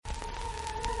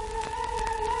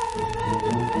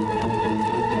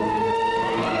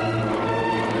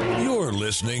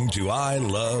listening to I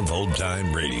Love Old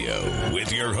Time Radio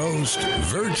with your host,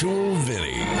 Virtual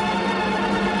Vinny.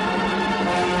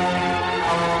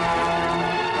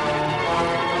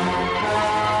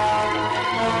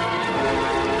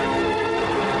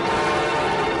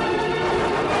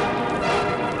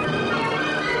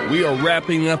 We are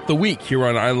wrapping up the week here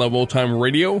on I Love Old Time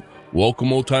Radio.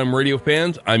 Welcome, Old Time Radio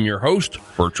fans. I'm your host,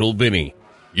 Virtual Vinny.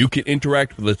 You can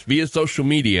interact with us via social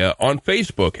media on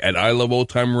Facebook at I Love Old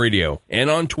Time Radio and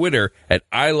on Twitter at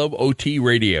I Love OT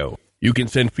Radio. You can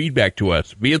send feedback to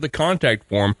us via the contact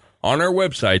form on our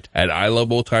website at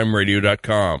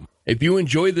iloveoldtimeradio.com. If you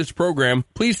enjoy this program,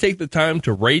 please take the time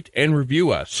to rate and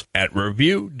review us at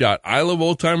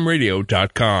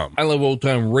review.iloveoldtimeradio.com. I Love Old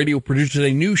Time Radio produces a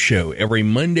new show every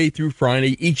Monday through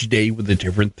Friday, each day with a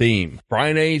different theme.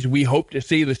 Fridays, we hope to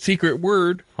say the secret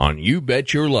word on You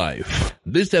Bet Your Life.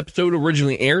 This episode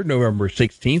originally aired November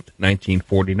 16th,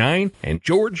 1949. And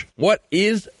George, what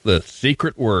is the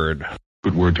secret word?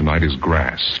 Good word tonight is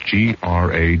grass.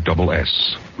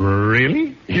 Grass.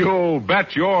 Really? You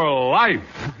bet your life.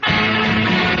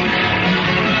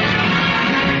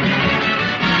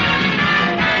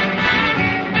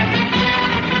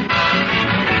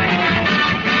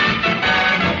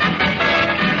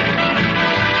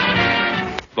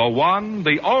 The one,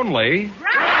 the only.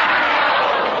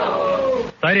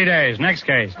 30 days. Next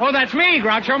case. Oh, that's me,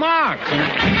 Groucho Marx.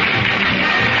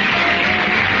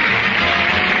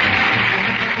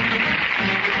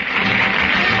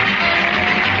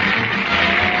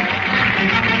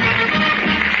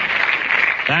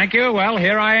 Thank you. Well,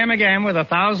 here I am again with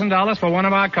 $1,000 for one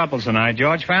of our couples tonight.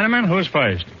 George Fenneman, who's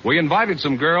first? We invited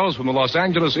some girls from the Los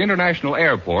Angeles International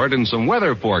Airport and some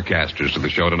weather forecasters to the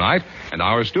show tonight, and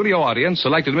our studio audience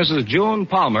selected Mrs. June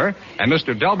Palmer and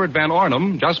Mr. Delbert Van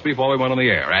Ornum just before we went on the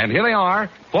air. And here they are.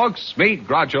 Folks, meet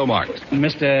Groucho Marx.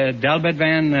 Mr. Delbert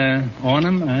Van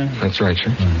Ornum? That's right,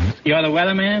 sir. You're the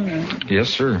weatherman? Yes,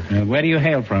 sir. Where do you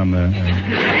hail from?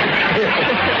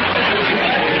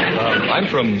 I'm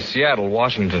from Seattle,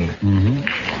 Washington.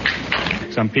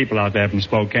 Mm-hmm. Some people out there from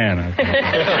Spokane.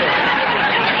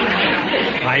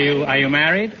 Are you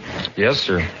married? Yes,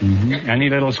 sir. Mm-hmm. Any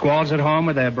little squalls at home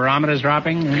with their barometers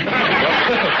dropping?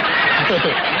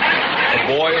 A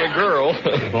boy and a girl.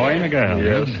 A boy and a girl.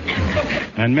 Yes.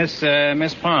 And Miss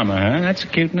Palmer, huh? That's a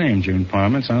cute name, June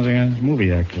Palmer. It sounds like a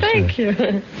movie actress. Thank you.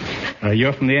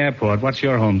 You're from the airport. What's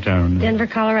your hometown? Denver,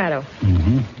 Colorado.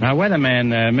 Mm-hmm. Now,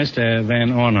 weatherman, Mr.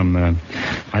 Van Ornum,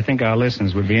 I think our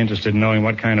listeners would be interested in knowing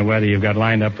what kind of weather you've got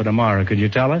lined up for tomorrow. Could you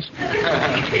tell us?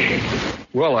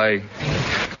 Well, when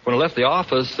I left the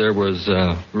office, there was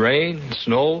rain,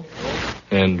 snow,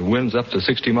 and winds up to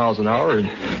 60 miles an hour,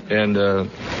 and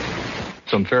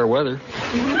some fair weather.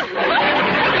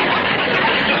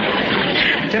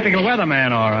 Typical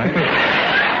weatherman, all right.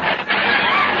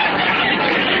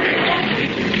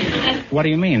 What do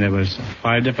you mean? There was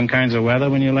 5 different kinds of weather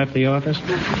when you left the office?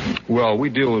 Well, we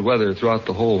deal with weather throughout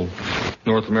the whole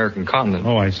North American continent.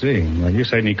 Oh, I see. Well, you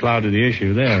certainly clouded the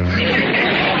issue there.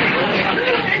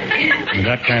 With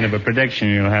that kind of a prediction,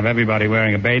 you'll have everybody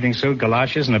wearing a bathing suit,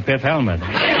 galoshes, and a pith helmet.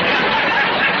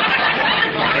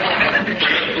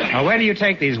 Now, where do you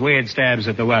take these weird stabs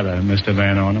at the weather, Mr.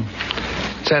 Van Ornum?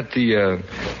 It's at the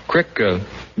Crick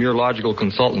Meteorological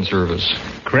Consultant Service.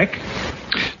 Crick?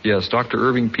 Yes, Dr.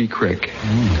 Irving P. Crick.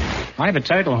 I have a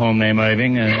turtle home named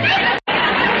Irving. I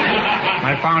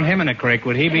found him in a creek.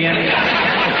 Would he be any...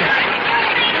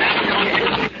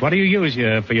 What do you use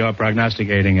for your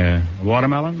prognosticating?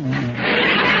 Watermelon?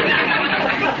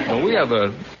 Well, we have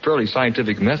a fairly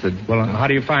scientific method. Well, how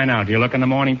do you find out? Do you look in the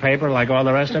morning paper like all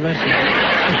the rest of us?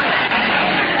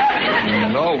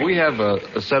 No, we have a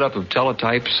setup of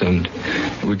teletypes, and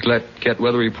we get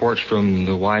weather reports from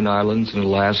the Hawaiian Islands and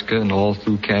Alaska and all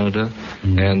through Canada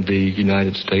and the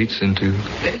United States into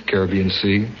the Caribbean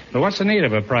Sea. Well, what's the need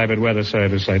of a private weather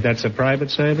service like that? That's a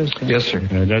private service? Yes, sir.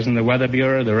 Doesn't the Weather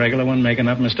Bureau, the regular one, make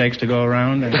enough mistakes to go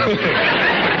around?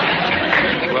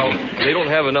 Well, they don't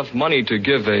have enough money to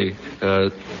give a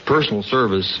personal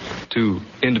service to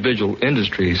individual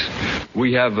industries.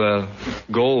 We have a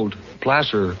gold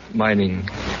placer mining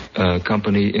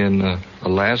company in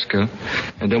Alaska,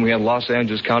 and then we have Los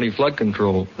Angeles County Flood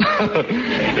Control.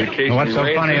 What's so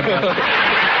funny about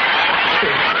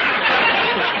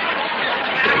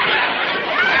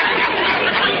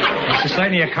This is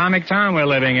certainly a comic town we're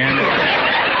living in.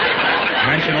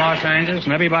 Mention Los Angeles,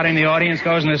 and everybody in the audience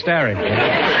goes in hysterics.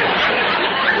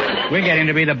 We're getting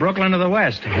to be the Brooklyn of the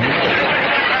West.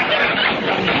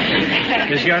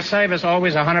 Is your service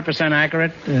always 100%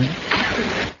 accurate?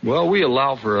 Well, we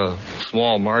allow for a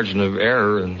small margin of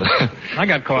error. And I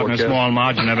got caught in a small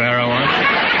margin of error once.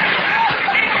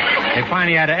 They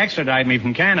finally had to extradite me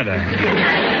from Canada.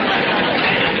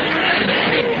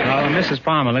 Well, Mrs.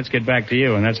 Palmer, let's get back to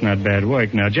you, and that's not bad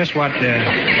work. Now, just what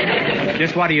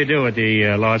do you do at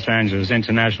the Los Angeles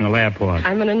International Airport?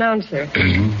 I'm an announcer.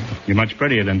 Mm-hmm. You're much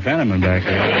prettier than Fenneman back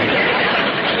there.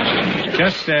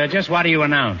 Just what do you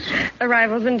announce?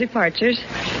 Arrivals and departures.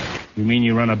 You mean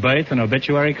you run a birth and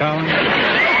obituary column?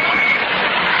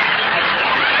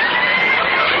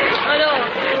 Oh, no.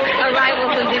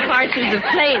 Arrivals and departures of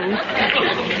planes.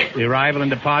 The arrival and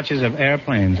departures of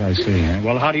airplanes, I see.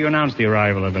 Well, how do you announce the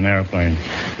arrival of an airplane?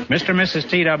 Mr. and Mrs.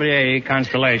 TWA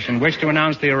Constellation wish to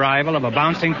announce the arrival of a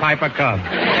bouncing Piper Cub.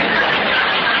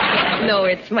 No,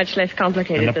 it's much less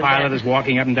complicated And the pilot is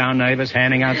walking up and down nervous,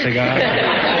 handing out cigars.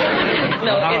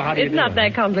 No, how do you it's do not it?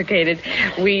 that complicated.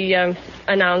 We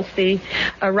announce the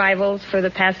arrivals for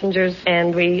the passengers,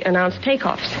 and we announce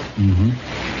takeoffs. Mm-hmm.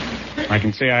 I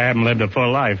can see I haven't lived a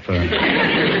full life.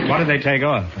 What do they take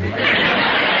off? They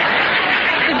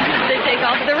take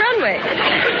off the runway.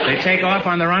 They take off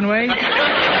on the runway?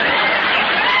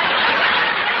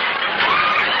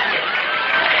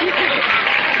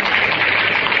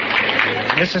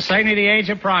 This is certainly the age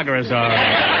of progress. Now,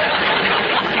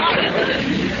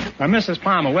 Mrs.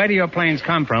 Palmer, where do your planes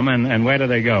come from and where do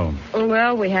they go?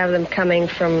 Well, we have them coming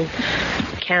from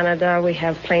Canada. We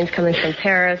have planes coming from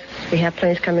Paris. We have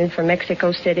planes coming from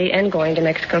Mexico City and going to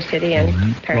Mexico City and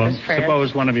Paris, Well, France.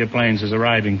 suppose one of your planes is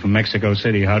arriving from Mexico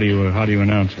City. How do you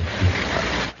announce it?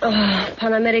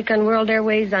 Pan American World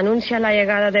Airways anuncia la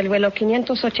llegada del vuelo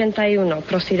 581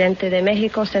 procedente de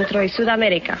México, Centro y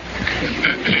Sudamérica.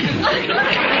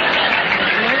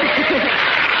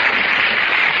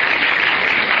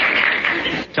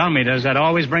 Tell me, does that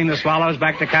always bring the swallows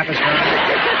back to Capistrano?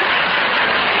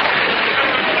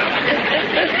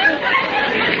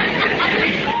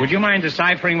 Would you mind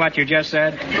deciphering what you just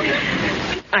said?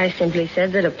 I simply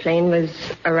said that a plane was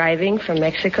arriving from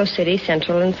Mexico City,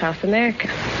 Central and South America.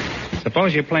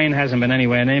 Suppose your plane hasn't been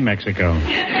anywhere near Mexico.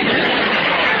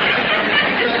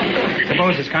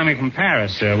 Suppose it's coming from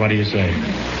Paris. What do you say?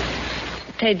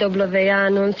 TWA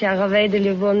anuncia arrivée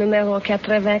du vol numéro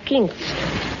 95.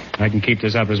 I can keep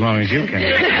this up as long as you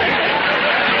can.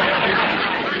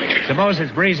 Suppose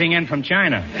it's breezing in from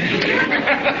China.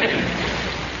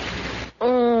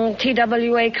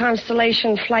 TWA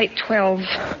Constellation Flight 12,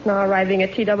 now arriving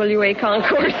at TWA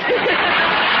Concourse.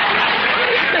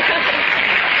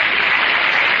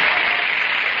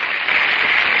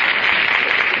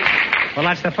 Well,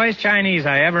 that's the first Chinese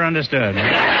I ever understood.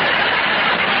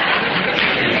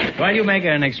 Well, you make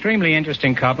an extremely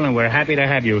interesting couple, and we're happy to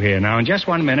have you here. Now, in just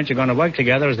 1 minute, you're going to work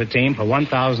together as a team for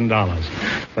 $1,000.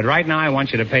 But right now, I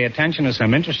want you to pay attention to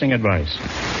some interesting advice.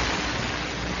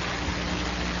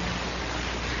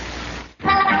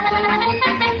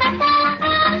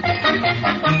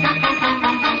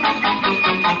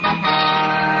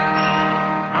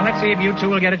 Now, let's see if you two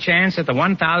will get a chance at the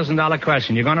 $1,000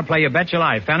 question. You're going to play your Bet Your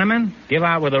Life. Fenneman, give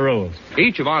out with the rules.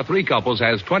 Each of our three couples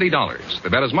has $20. They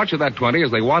bet as much of that 20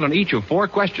 as they want on each of four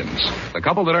questions. The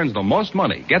couple that earns the most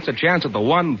money gets a chance at the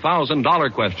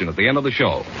 $1,000 question at the end of the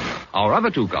show. Our other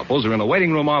two couples are in a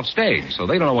waiting room off stage, so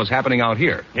they don't know what's happening out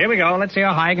here. Here we go. Let's see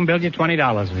how high I can build you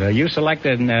 $20. You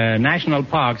selected national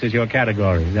parks as your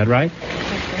category. Is that right?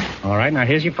 All right. Now,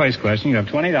 here's your first question. You have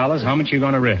 $20. How much are you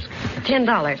going to risk? $10.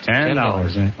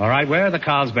 $10. All right. Where are the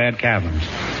Carlsbad Caverns?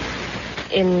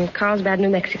 In Carlsbad, New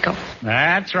Mexico.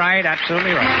 That's right.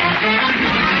 Absolutely right.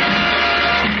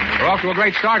 We're off to a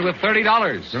great start with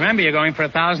 $30. Remember, you're going for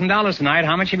 $1,000 tonight.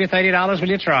 How much of your $30 will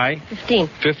you try? 15.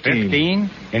 15.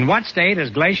 In what state is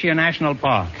Glacier National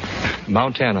Park?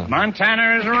 Montana.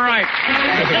 Montana is right.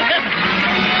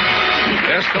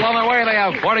 They're still on their way. They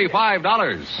have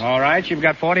 $45. All right. You've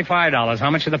got $45. How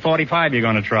much of the 45 you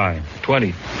going to try?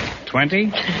 20.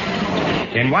 20.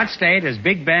 In what state is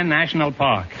Big Bend National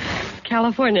Park?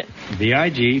 California.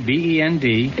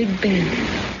 B-I-G-B-E-N-D. Big Bend.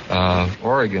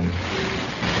 Oregon.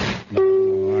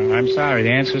 I'm sorry.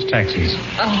 The answer is Texas.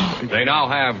 Oh. They now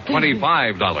have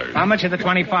 $25. How much of the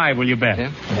 25 will you bet?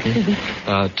 10.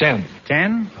 10.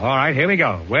 10? All right. Here we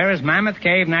go. Where is Mammoth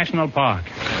Cave National Park?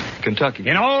 Kentucky.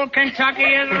 In old Kentucky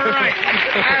is right.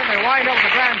 And they wind up with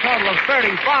a grand total of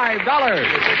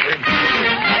 $35.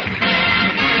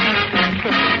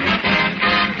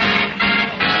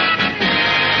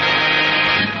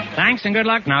 Thanks and good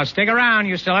luck. Now stick around.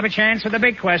 You still have a chance for the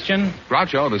big question.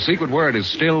 Groucho, the secret word is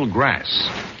still grass.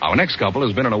 Our next couple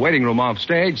has been in a waiting room off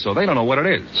stage, so they don't know what it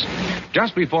is.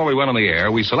 Just before we went on the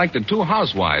air, we selected 2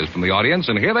 housewives from the audience,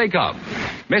 and here they come.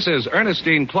 Mrs.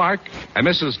 Ernestine Clark and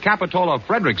Mrs. Capitola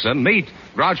Fredrickson meet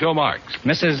Groucho Marx.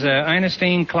 Mrs.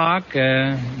 Ernestine Clark,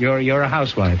 you're a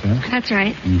housewife, huh? That's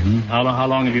right. Mm-hmm. How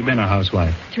long have you been a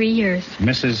housewife? 3 years.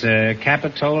 Mrs.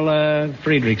 Capitola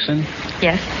Friedrichsen?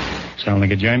 Yes. Sound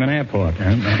like a German airport,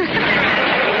 huh?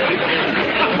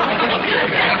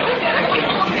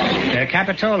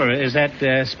 Capitola, is that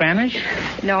Spanish?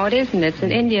 No, it isn't. It's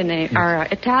an Indian name, or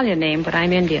Italian name, but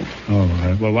I'm Indian. Oh,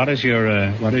 well, what is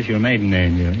your maiden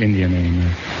name, your Indian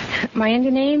name? My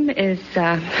Indian name is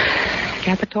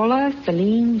Capitola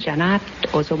Salim Janat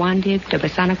Ozawandib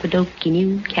Tabasanakodok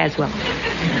Ginu Caswell.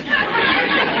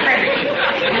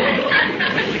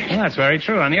 Well, that's very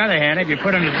true. On the other hand, if you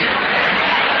put them...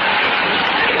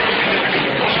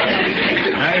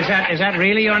 Is that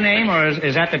really your name, or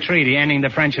is that the treaty ending the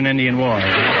French and Indian War?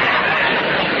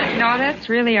 No, that's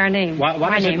really our name. What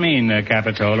does it mean,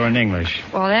 Capitola, in English?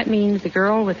 Well, that means the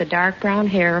girl with the dark brown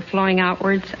hair flowing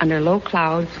outwards under low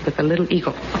clouds with a little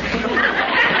eagle.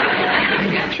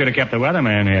 Should have kept the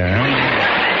weatherman here,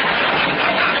 huh?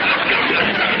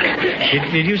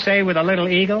 Did you say with a little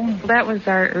eagle? That was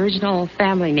our original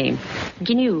family name.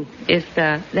 Gnu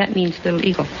that means little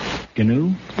eagle. Gnu?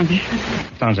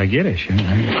 Mm-hmm. Sounds like Yiddish. You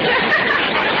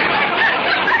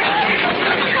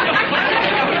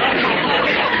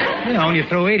know, when you're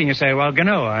through eating, you say, well, Gnu.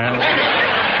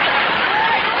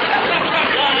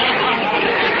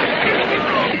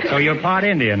 So you're part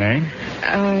Indian, eh?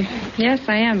 Yes,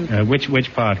 I am.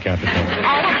 Which part,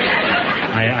 Capitola?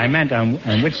 I meant on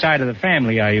which side of the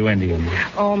family are you Indian?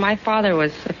 Oh, my father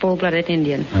was a full-blooded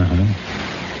Indian. Uh-huh.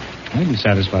 I'd be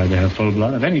satisfied to have full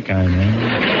blood of any kind, eh?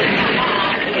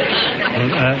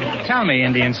 Well, tell me,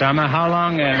 Indian Summer, how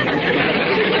long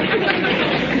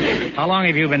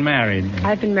have you been married?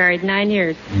 I've been married 9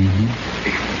 years. Mm-hmm.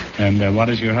 And what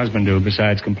does your husband do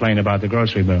besides complain about the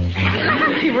grocery bills?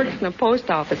 He works in the post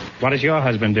office. What does your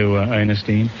husband do,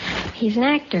 Ernestine? He's an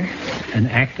actor. An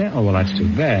actor? Oh, well, that's too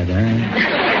bad, eh?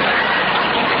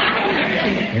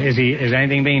 Is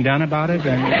anything being done about it?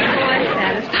 I'm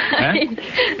satisfied. Huh?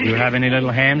 Do you have any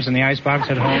little hams in the icebox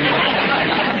at home?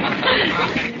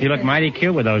 You look mighty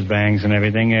cute with those bangs and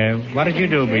everything. What did you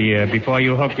do before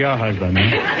you hooked your husband?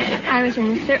 Eh? I was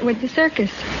with the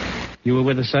circus. You were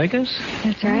with the circus?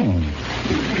 That's right. Oh.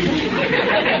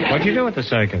 What'd you do at the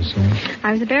circus?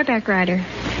 I was a bareback rider.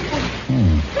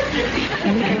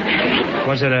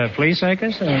 Was it a flea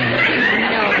circus? No,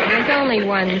 there's only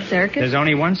one circus. There's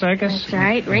only one circus? That's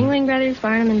right. Ringling Brothers,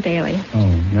 Barnum and Bailey.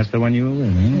 Oh, that's the one you were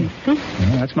with, eh?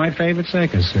 Well, that's my favorite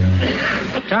circus.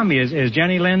 Tell me, is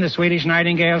Jenny Lind, the Swedish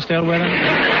Nightingale, still with him?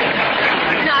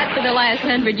 Not for the last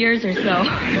 100 years or so.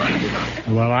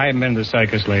 Well, I haven't been to the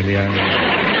circus lately.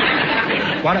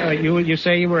 What? You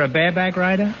say you were a bareback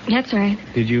rider? That's right.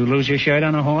 Did you lose your shirt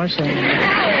on a horse? No,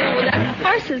 the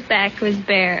horse's back was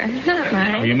bare, not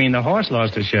mine. Oh, you mean the horse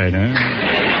lost his shirt, huh?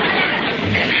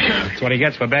 That's what he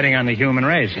gets for betting on the human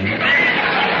race, huh?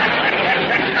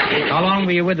 How long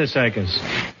were you with the circus?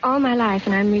 All my life,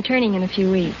 and I'm returning in a few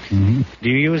weeks. Mm-hmm. Do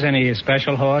you use any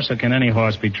special horse, or can any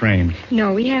horse be trained?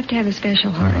 No, we have to have a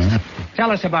special horse. Uh-huh.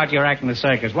 Tell us about your act in the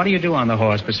circus. What do you do on the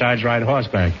horse besides ride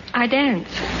horseback? I dance.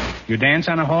 You dance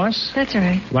on a horse? That's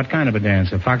right. What kind of a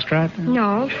dance? A foxtrot?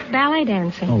 No, ballet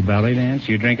dancing. Oh, ballet dance?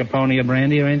 You drink a pony of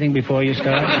brandy or anything before you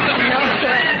start?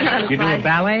 No, You do a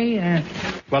ballet?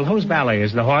 Well, whose ballet?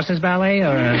 Is the horse's ballet,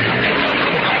 or...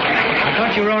 I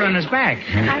thought you rode on his back.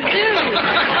 I do.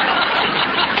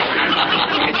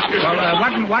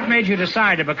 Well, what made you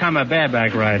decide to become a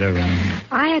bareback rider?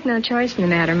 I had no choice in the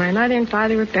matter. My mother and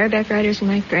father were bareback riders, and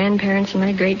my grandparents and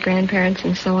my great-grandparents,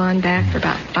 and so on back for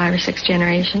about 5 or 6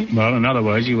 generations. Well, in other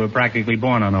words, you were practically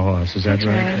born on a horse. Is that That's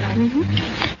right?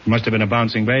 Mm-hmm. Must have been a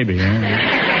bouncing baby, huh?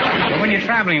 Well, when you're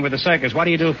traveling with the circus, what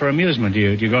do you do for amusement? Do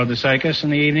you go to the circus in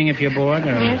the evening if you're bored?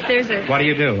 Or... Yes, there's a... What do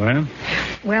you do, huh?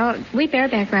 Well, we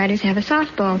bareback riders have a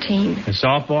softball team. A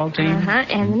softball team? Uh-huh,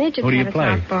 and the midgets Who do you have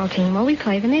play? a softball team. Well, we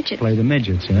play the midgets. Play the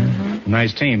midgets, huh? Mm-hmm.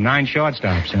 Nice team. 9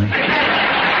 shortstops, huh?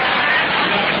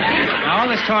 Now, all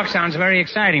this talk sounds very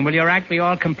exciting. Will your act be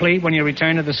all complete when you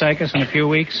return to the circus in a few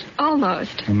weeks?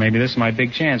 Almost. Well, maybe this is my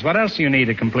big chance. What else do you need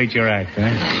to complete your act,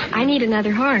 huh? I need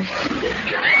another horse.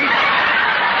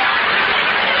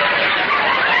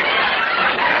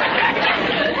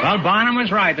 Well, Barnum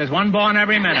was right. There's one born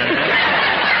every minute.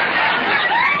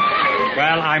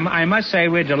 Well, I must say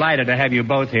we're delighted to have you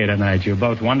both here tonight. You're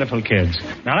both wonderful kids.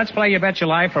 Now, let's play You Bet Your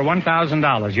Life for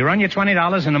 $1,000. You run your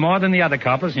 $20 into more than the other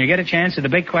couples, and you get a chance at the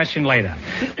big question later.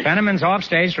 Fenneman's off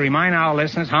stage to remind our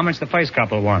listeners how much the first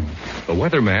couple won. The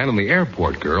weatherman and the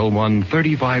airport girl won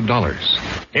 $35.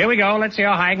 Here we go. Let's see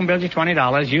how high I can build you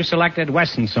 $20. You selected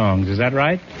Western songs, is that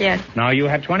right? Yes. Now, you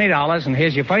have $20, and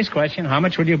here's your first question. How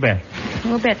much would you bet?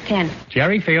 We'll bet 10.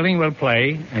 Jerry Fielding will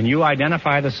play, and you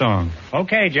identify the song.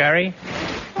 Okay, Jerry.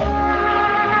 Wagon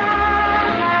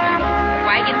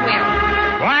wheel.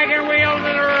 Wagon wheel to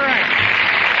the right.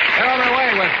 They're on their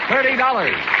way with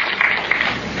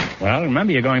 $30. Well,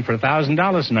 remember, you're going for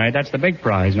 $1,000 tonight. That's the big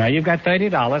prize. Now, you've got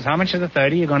 $30. How much of the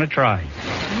 30 you're going to try?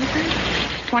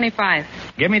 25.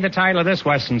 Give me the title of this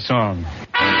Western song.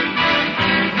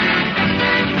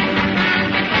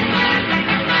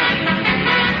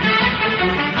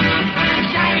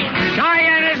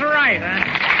 Cheyenne is right, huh?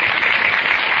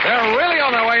 They're really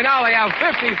on their way now. They have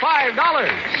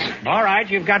 $55. All right,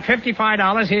 you've got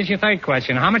 $55. Here's your third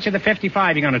question. How much of the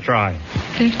 55 you going to try?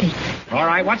 50. All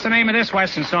right, what's the name of this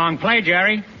Western song? Play,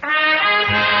 Jerry. Red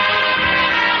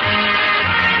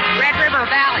River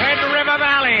Valley. Red River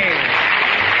Valley.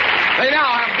 They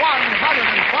now have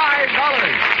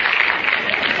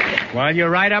 $105. Well, you're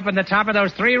right up at the top of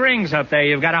those three rings up there.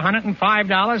 You've got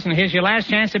 $105, and here's your last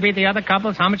chance to beat the other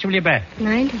couples. How much will you bet?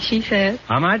 90, she says.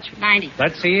 How much? 90.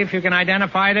 Let's see if you can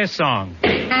identify this song.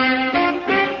 Don't fence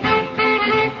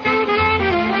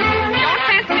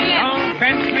me in. Don't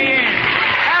fence me in.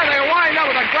 And they wind up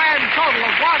with a grand total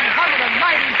of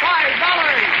 $195.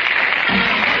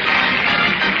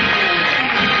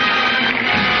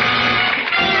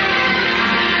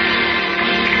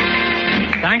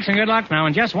 Thanks and good luck. Now,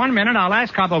 in just 1 minute, our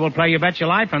last couple will play You Bet Your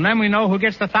Life, and then we know who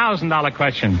gets the $1,000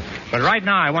 question. But right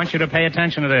now, I want you to pay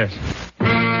attention to this.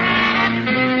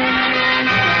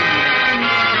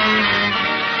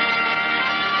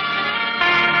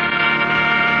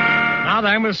 Now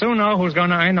then, we'll soon know who's going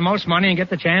to earn the most money and get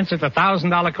the chance at the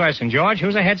 $1,000 question. George,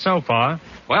 who's ahead so far?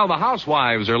 Well, the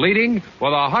housewives are leading with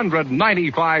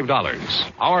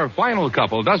 $195. Our final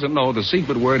couple doesn't know the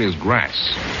secret word is grass.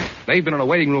 They've been in a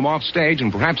waiting room off stage,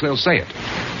 and perhaps they'll say it.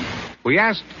 We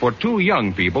asked for two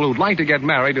young people who'd like to get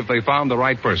married if they found the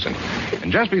right person.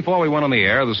 And just before we went on the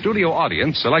air, the studio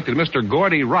audience selected Mr.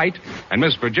 Gordy Wright and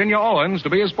Miss Virginia Owens to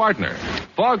be his partner.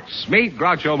 Folks, meet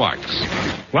Groucho Marx.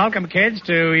 Welcome, kids,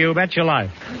 to You Bet Your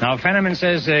Life. Now, Fenneman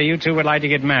says you two would like to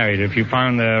get married if you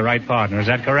found the right partner. Is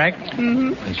that correct?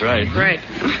 Mm-hmm. That's right. Right.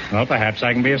 Well, perhaps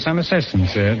I can be of some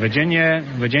assistance. Virginia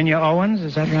Owens,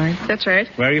 is that right? That's right.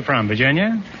 Where are you from,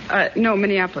 Virginia? No,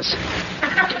 Minneapolis.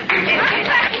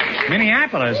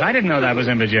 Minneapolis? I didn't know that was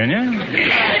in Virginia.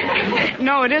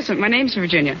 No, it isn't. My name's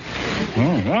Virginia.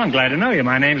 Oh, well, I'm glad to know you.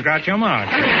 My name's Groucho Marx.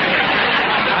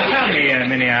 Tell me,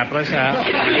 Minneapolis.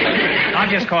 I'll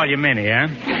just call you Minnie, eh?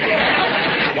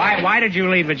 Why did you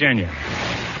leave Virginia?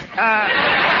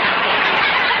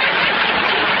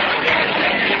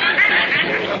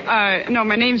 No,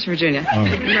 my name's Virginia. Oh.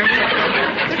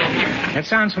 That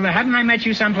sounds familiar. Haven't I met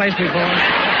you someplace before?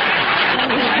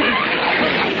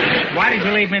 Why did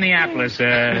you leave Minneapolis?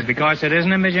 Because it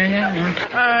isn't in Virginia?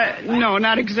 No,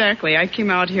 not exactly. I came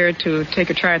out here to take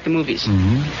a try at the movies.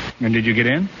 Mm-hmm. And did you get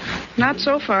in? Not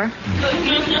so far.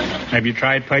 Have you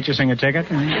tried purchasing a ticket?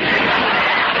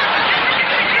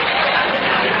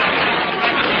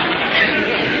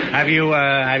 Have you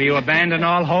abandoned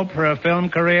all hope for a film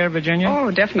career, Virginia?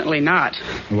 Oh, definitely not.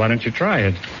 Why don't you try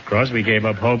it? Crosby gave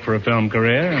up hope for a film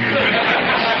career.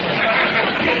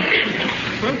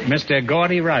 Mr.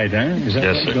 Gordy Wright, eh? Is that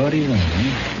yes, sir. Gordy Wright?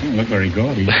 Huh? You look very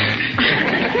gaudy.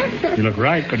 You look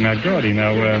right, but not gaudy.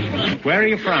 Now, where are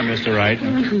you from, Mr. Wright?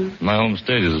 My home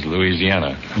state is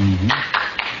Louisiana. Mm-hmm.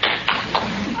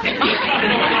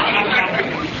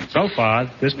 So far,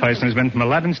 this person has been from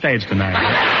 11 states tonight.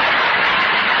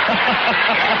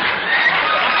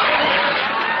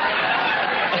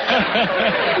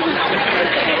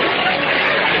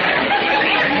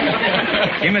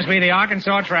 You must be the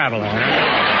Arkansas Traveler, huh?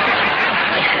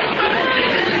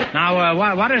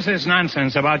 Now, what is this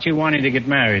nonsense about you wanting to get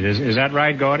married? Is that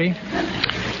right, Gordy?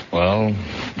 Well,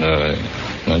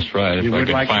 that's right. If I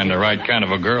could find the right kind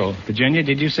of a girl. Virginia,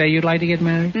 did you say you'd like to get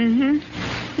married? Mm-hmm.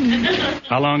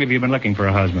 How long have you been looking for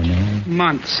a husband?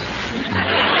 Months.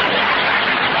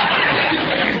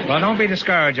 Well, don't be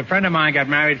discouraged. A friend of mine got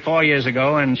married 4 years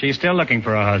ago, and she's still looking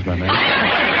for a husband.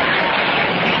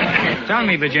 Tell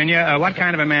me, Virginia, what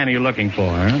kind of a man are you looking for,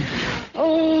 huh?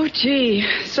 Oh, gee.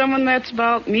 Someone that's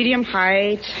about medium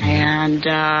height and,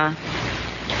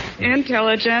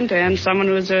 Intelligent and someone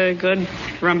who's a good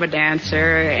rumba dancer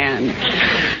and...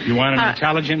 You want an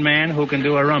intelligent man who can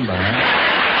do a rumba, huh?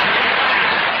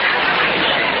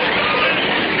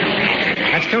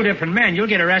 That's two different men. You'll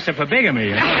get arrested for bigamy.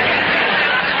 You know?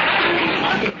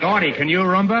 Gordy, can you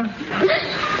rumba?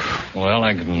 Well,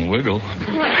 I can wiggle.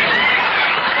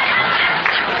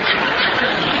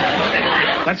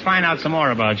 Let's find out some more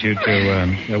about you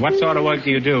two. What sort of work do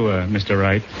you do, Mr.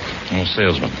 Wright? I'm a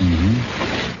salesman.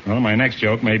 Mm-hmm. Well, my next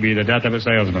joke may be the death of a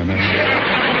salesman.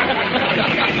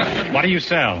 What do you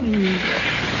sell?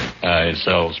 I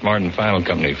sell Smart and Final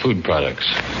Company food products.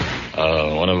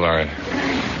 One of our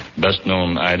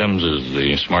best-known items is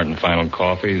the Smart and Final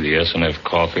coffee, the S&F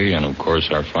coffee, and, of course,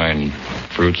 our fine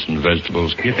fruits and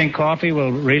vegetables. You think coffee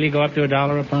will really go up to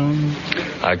 $1 a pound?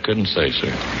 I couldn't say,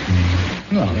 sir.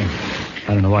 Well,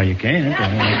 I don't know why you can't.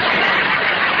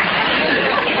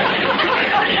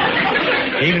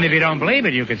 Even if you don't believe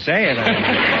it, you could say it.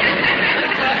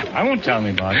 I won't tell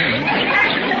anybody.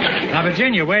 Now,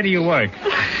 Virginia, where do you work?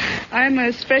 I'm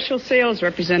a special sales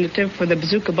representative for the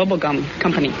Bazooka Bubblegum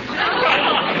Company.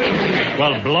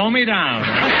 Well, blow me down.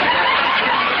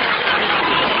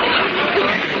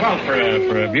 Well,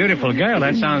 for a beautiful girl,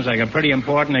 that sounds like a pretty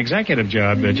important executive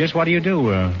job. Just what do you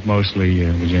do, mostly,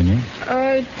 Virginia?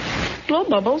 Blow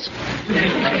bubbles.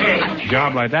 A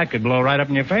job like that could blow right up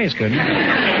in your face, couldn't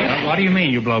it? What do you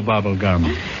mean you blow bubble gum?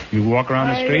 You walk around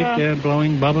the street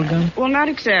blowing bubble gum? Well, not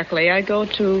exactly. I go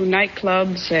to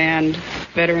nightclubs and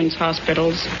veterans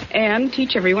hospitals and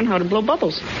teach everyone how to blow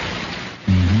bubbles.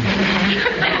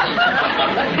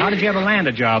 How did you ever land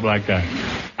a job like that?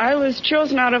 I was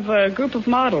chosen out of a group of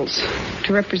models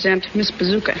to represent Miss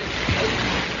Bazooka.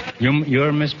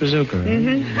 You're Miss Bazooka?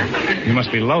 Mm-hmm. You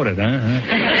must be loaded, huh?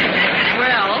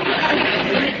 Well...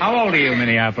 How old are you,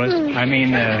 Minneapolis? I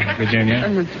mean,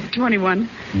 Virginia? 21.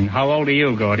 And how old are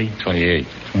you, Gordy? 28.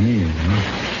 28,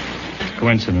 huh?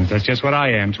 Coincidence. That's just what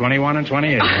I am, 21 and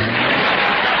 28.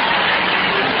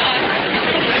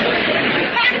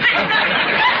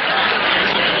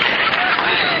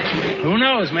 Who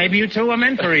knows? Maybe you two are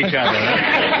meant for each other.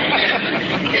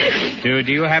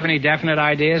 Do you have any definite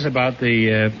ideas about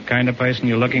the kind of person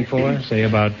you're looking for? Say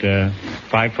about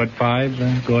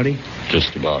 5'5", Gordy?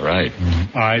 Just about right.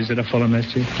 Eyes that are full of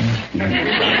mischief?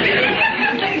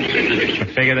 A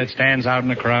figure that stands out in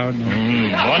the crowd?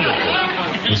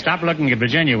 Wonderful. Well, stop looking at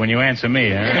Virginia when you answer me,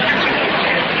 huh?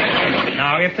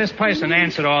 Now, if this person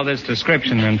answered all this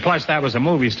description, and plus that was a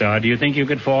movie star, do you think you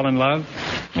could fall in love?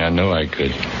 I know I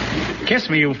could. Kiss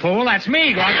me, you fool. That's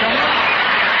me, Groucho.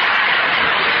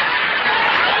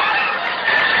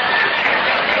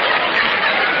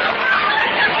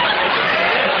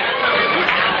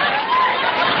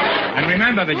 And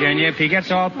remember, Virginia, if he gets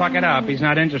all puckered up, he's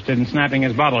not interested in snapping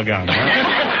his bubble gum.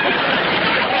 Huh?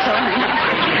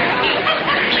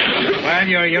 Well,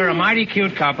 you're a mighty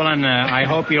cute couple, and I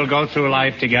hope you'll go through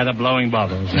life together blowing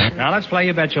bubbles. Now, let's play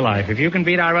You Bet Your Life. If you can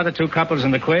beat our other two couples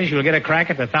in the quiz, you'll get a crack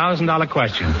at the $1,000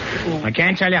 question. I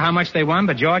can't tell you how much they won,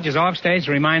 but George is off stage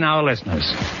to remind our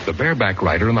listeners. The bareback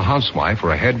rider and the housewife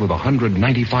are ahead with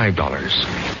 $195.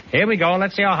 Here we go.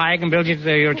 Let's see how high I can build you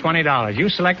to your $20. You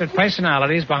selected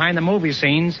personalities behind the movie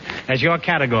scenes as your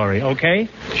category, okay?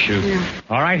 Shoot. Yeah.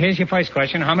 All right, here's your first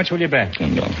question. How much will you bet?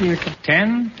 Okay.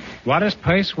 10. What is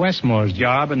Percy Westmore's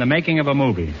job in the making of a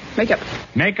movie? Makeup.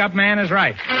 Makeup man is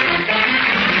right. They're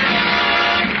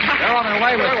on their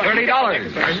way with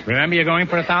 $30. Remember, you're going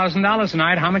for $1,000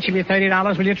 tonight. How much of your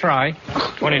 $30 will you try?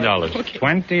 $20.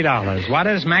 $20. What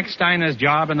is Max Steiner's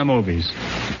job in the movies?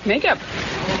 Makeup.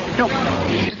 No.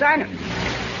 Designer.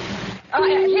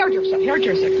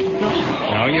 Hairdresser.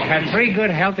 No, you've had 3 good,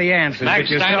 healthy answers, but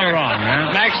you're still wrong,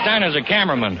 huh? Max Steiner's a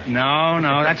cameraman. No,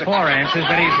 that's 4 answers,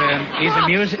 but he's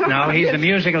the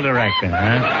musical director,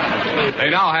 huh? They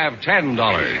now have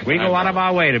 $10. We go out of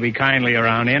our way to be kindly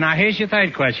around here. Now, here's your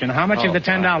third question. How much of the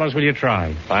 $10 will you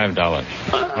try?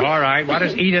 $5. All right. What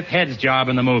is Edith Head's job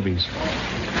in the movies?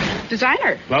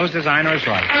 Designer. Lowe's designer is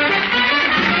right.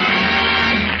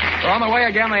 They're on the way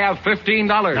again. They have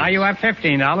 $15. Now you have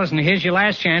 $15, and here's your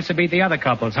last chance to beat the other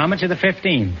couples. How much of the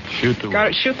 15? Shoot the Got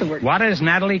it. Shoot the word. What is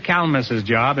Natalie Kalmus's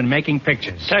job in making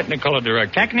pictures? Technicolor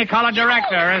director. Technicolor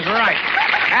director is right.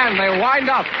 And they wind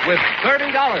up with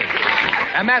 $30.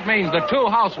 And that means the two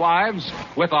housewives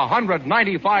with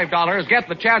 $195 get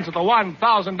the chance at the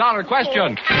 $1,000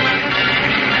 question.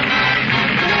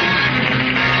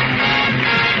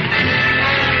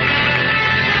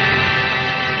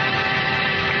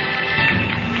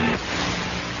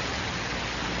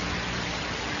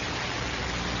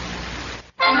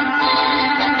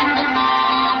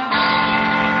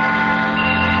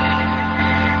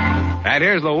 And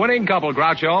here's the winning winning couple,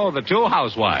 Groucho, the two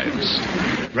housewives.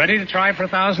 Ready to try for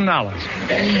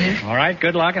 $1,000? All right,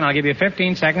 good luck, and I'll give you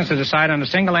 15 seconds to decide on a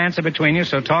single answer between you,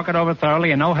 so talk it over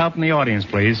thoroughly and no help from the audience,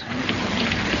 please.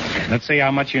 Let's see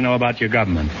how much you know about your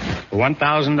government. For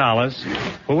 $1,000,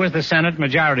 who is the Senate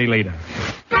Majority Leader?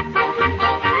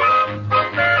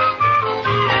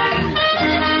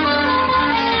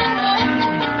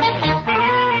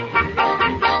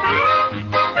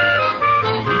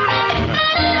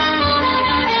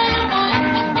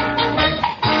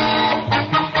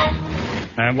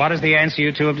 And what is the answer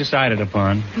you two have decided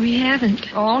upon? We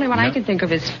haven't. Oh, only one I can think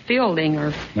of is Fielding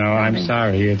or... No, I'm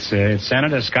sorry. It's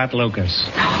Senator Scott Lucas.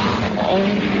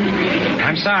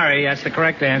 I'm sorry. That's the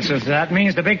correct answer. So that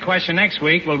means the big question next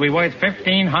week will be worth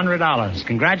 $1,500.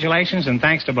 Congratulations and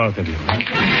thanks to both of you.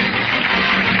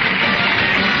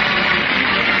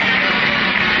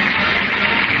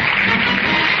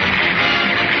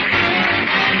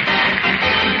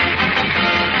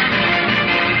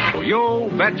 You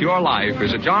Bet Your Life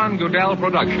is a John Goodell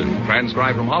production,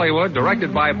 transcribed from Hollywood,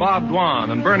 directed by Bob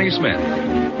Dwan and Bernie Smith.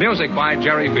 Music by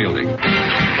Jerry Fielding.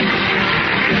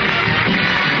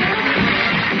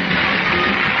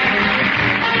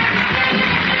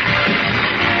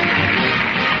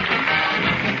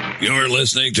 You're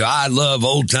listening to I Love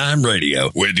Old Time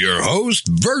Radio with your host,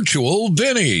 Virtual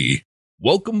Vinny.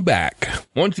 Welcome back.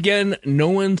 Once again, no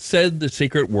one said the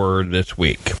secret word this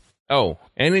week. Oh,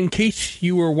 and in case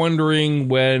you were wondering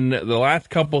when the last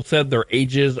couple said their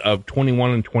ages of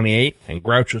 21 and 28, and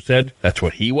Groucho said that's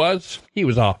what he was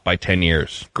off by 10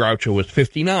 years. Groucho was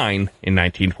 59 in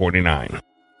 1949.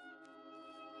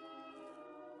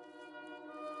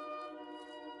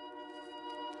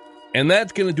 And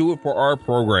that's going to do it for our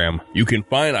program. You can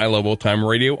find I Love Old Time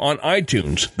Radio on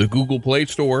iTunes, the Google Play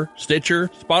Store, Stitcher,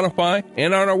 Spotify,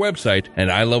 and on our website at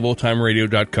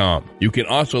iloveoldtimeradio.com. You can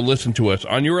also listen to us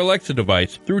on your Alexa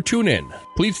device through TuneIn.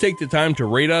 Please take the time to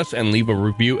rate us and leave a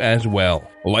review as well.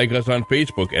 Like us on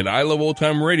Facebook at I Love Old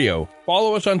Time Radio.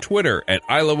 Follow us on Twitter at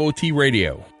I Love OT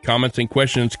Radio. Comments and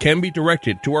questions can be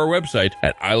directed to our website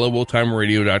at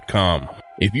iloveoldtimeradio.com.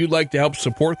 If you'd like to help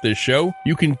support this show,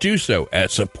 you can do so at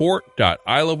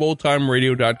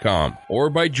support.iloveoldtimeradio.com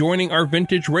or by joining our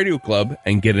Vintage Radio Club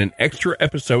and get an extra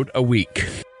episode a week.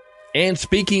 And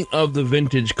speaking of the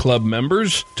Vintage Club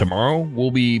members, tomorrow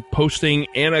we'll be posting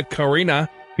Anna Karina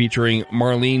featuring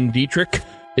Marlene Dietrich.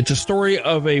 It's a story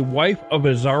of a wife of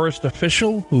a czarist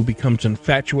official who becomes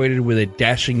infatuated with a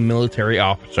dashing military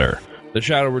officer. The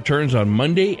Shadow returns on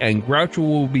Monday, and Groucho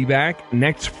will be back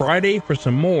next Friday for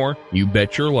some more You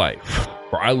Bet Your Life.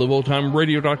 For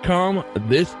iloveoldtimeradio.com,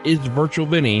 this is Virtual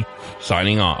Vinny,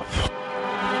 signing off.